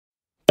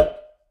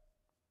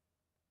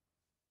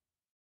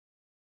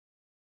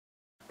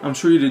I'm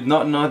sure you did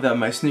not know that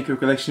my sneaker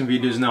collection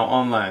video is now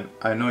online.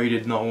 I know you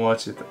did not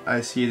watch it.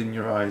 I see it in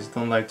your eyes.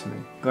 Don't lie to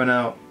me. Go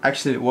now,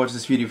 actually watch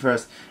this video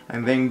first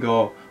and then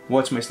go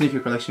watch my sneaker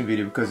collection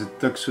video because it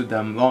took so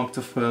damn long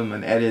to film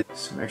and edit.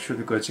 So make sure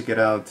to go check it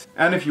out.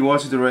 And if you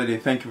watched it already,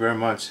 thank you very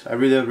much. I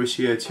really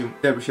appreciate you.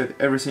 I appreciate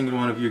every single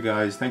one of you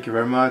guys. Thank you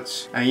very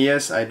much. And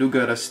yes, I do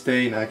got a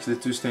stain, actually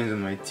 2 stains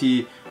on my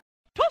tee.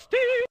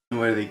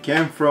 Where they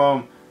came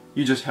from.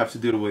 You just have to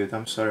deal with it.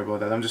 I'm sorry about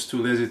that. I'm just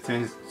too lazy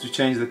to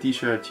change the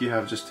t-shirt. You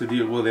have just to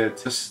deal with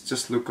it.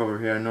 Just look over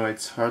here. I know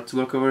it's hard to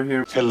look over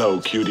here. Hello,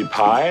 cutie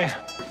pie.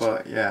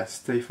 But yeah,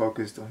 stay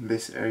focused on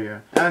this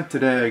area. And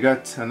today I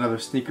got another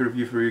sneaker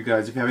review for you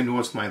guys. If you haven't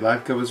watched my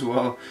live cub as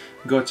well,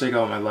 go check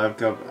out my live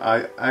cub.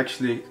 I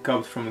actually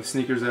cubbed from the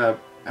sneakers app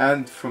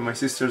and from my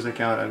sister's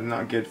account. I did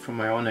not get from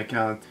my own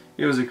account.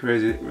 It was a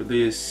crazy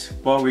release,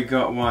 but we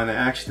got one. I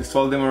actually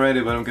sold them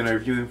already, but I'm gonna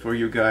review them for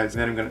you guys.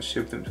 Then I'm gonna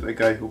ship them to the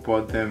guy who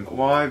bought them.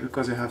 Why?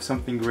 Because I have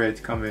something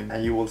great coming,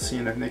 and you will see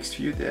in the next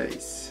few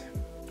days.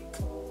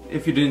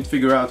 If you didn't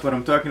figure out what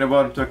I'm talking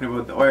about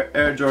the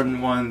Air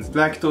Jordan 1s,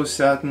 black toe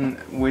satin,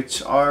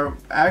 which are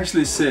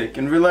actually sick.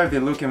 In real life they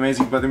look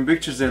amazing, but in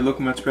pictures they look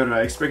much better.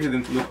 I expected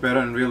them to look better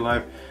in real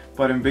life,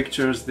 but in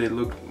pictures they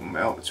look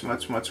much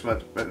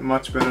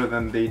better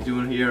than they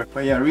do here.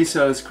 But yeah,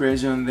 resale is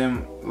crazy on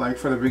them. Like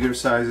for the bigger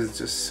size, it's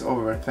just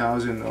over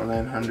 1,000 or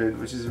 900,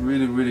 which is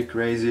really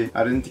crazy.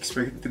 I didn't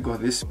expect it to go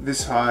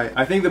this high.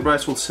 I think the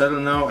price will settle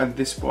now at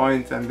this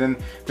point, and then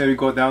maybe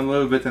go down a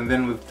little bit, and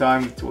then with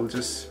time it will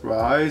just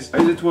rise.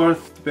 Is it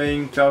worth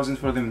paying 1,000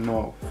 for them?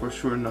 No, for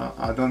sure not.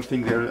 I don't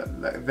think they're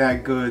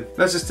that good.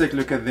 Let's just take a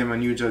look at them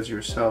and you judge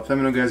yourself. Let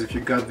me know, guys, if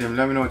you got them.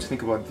 Let me know what you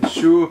think about this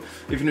shoe.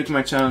 If you're new to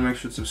my channel, make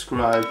sure to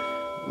subscribe,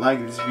 like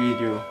this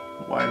video.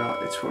 Why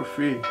not? It's for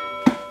free.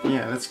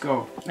 Yeah, let's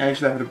go. I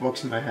actually have the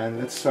box in my hand.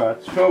 Let's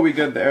start. So we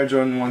got the Air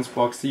Jordan 1s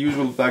box, the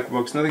usual black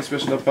box, nothing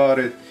special about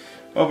it.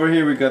 Over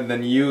here we got the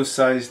new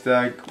size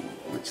tag,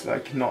 which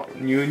like not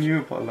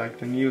new, but like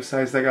the new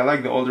size tag. I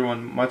like the older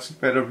one much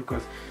better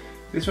because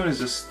this one is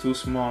just too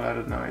small. I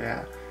don't know,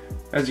 yeah.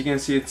 As you can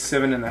see, it's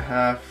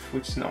 7.5,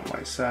 which is not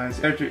my size.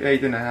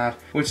 8.5,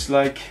 which is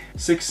like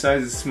 6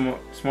 sizes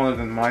smaller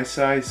than my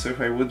size. So if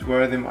I would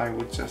wear them, I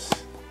would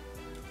just,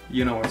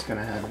 you know what's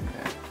gonna happen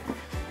there.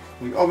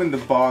 We open the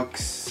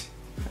box.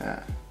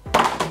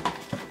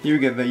 Here we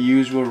get the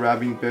usual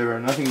wrapping paper.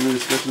 Nothing really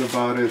special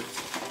about it.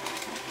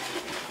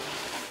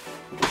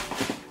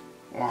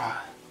 Wow.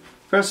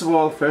 First of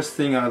all, first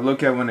thing I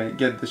look at when I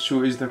get the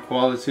shoe is the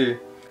quality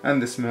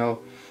and the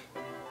smell.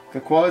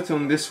 The quality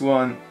on this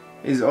one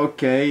is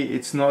okay.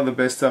 It's not the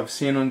best I've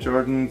seen on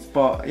Jordans,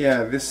 but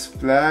yeah, this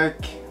black,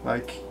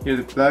 like here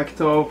the black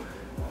toe,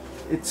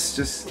 it's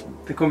just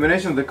the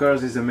combination of the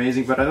colors is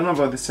amazing. But I don't know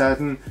about the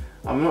satin.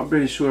 I'm not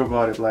pretty sure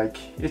about it. Like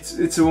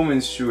it's a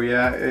woman's shoe,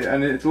 yeah,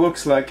 and it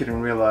looks like it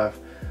in real life.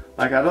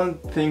 Like I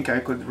don't think I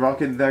could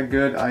rock it that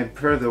good. I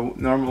prefer the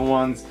normal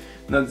ones,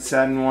 not the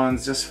satin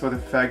ones, just for the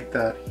fact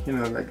that, you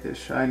know, like they're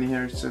shiny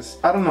here. It's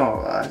just, I don't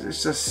know,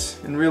 it's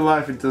just in real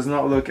life it does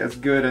not look as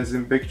good as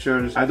in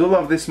pictures. I do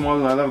love this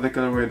model. I love the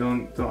colorway.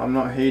 I'm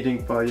not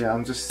hating, but yeah,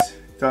 I'm just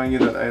telling you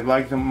that I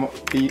like the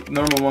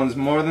normal ones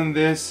more than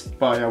this.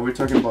 But yeah, we're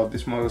talking about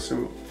this model.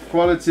 So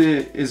quality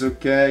is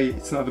okay.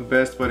 It's not the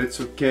best, but it's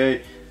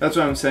okay. That's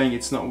why I'm saying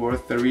it's not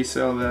worth the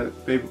resale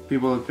that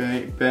people are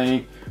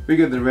paying. We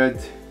got the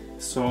red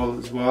sole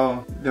as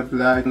well, the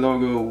black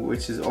logo,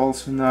 which is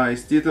also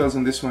nice. Details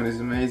on this one is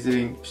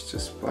amazing. It's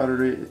just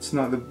buttery. It's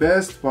not the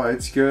best, but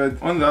it's good.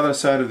 On the other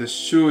side of the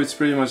shoe, it's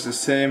pretty much the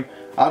same.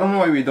 I don't know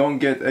why we don't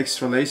get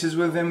extra laces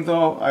with them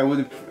though. I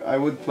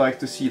would like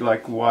to see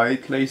like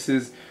white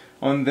laces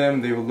on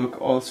them. They will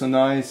look also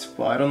nice,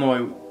 but I don't know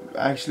why.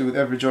 Actually, with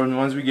every Jordan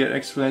 1s we get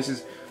extra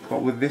laces,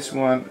 but with this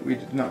one we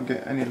did not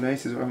get any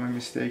laces, or am I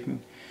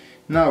mistaken?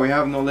 No, we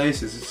have no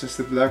laces. It's just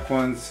the black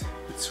ones.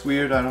 It's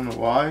weird, I don't know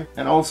why.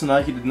 And also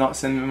Nike did not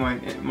send me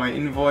my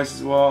invoice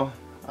as well.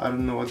 I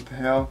don't know what the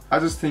hell. I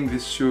just think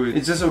this shoe,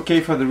 it's just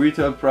okay for the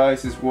retail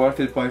price, it's worth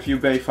it, but if you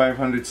pay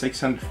 500,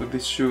 600 for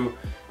this shoe,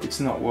 it's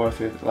not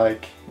worth it.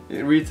 Like,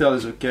 retail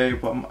is okay,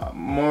 but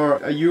more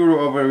a euro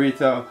over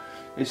retail,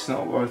 it's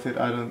not worth it.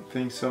 I don't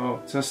think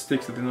so. Just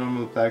stick to the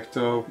normal black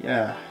toe.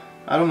 Yeah,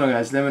 I don't know,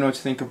 guys. Let me know what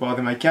you think about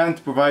them. I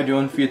can't provide you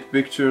on-feet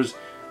pictures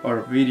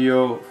or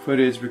video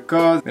footage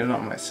because they're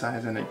not my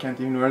size and I can't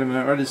even wear them.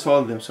 I already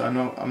sold them, so I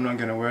know I'm not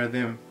gonna wear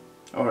them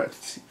or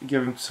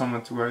give them to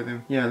someone to wear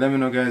them. Yeah, let me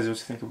know, guys, what you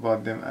think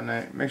about them,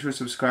 and make sure to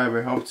subscribe.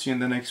 I hope to see you in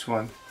the next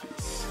one.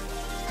 Peace.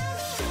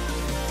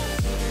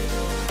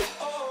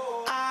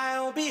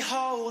 I'll be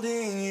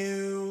holding you.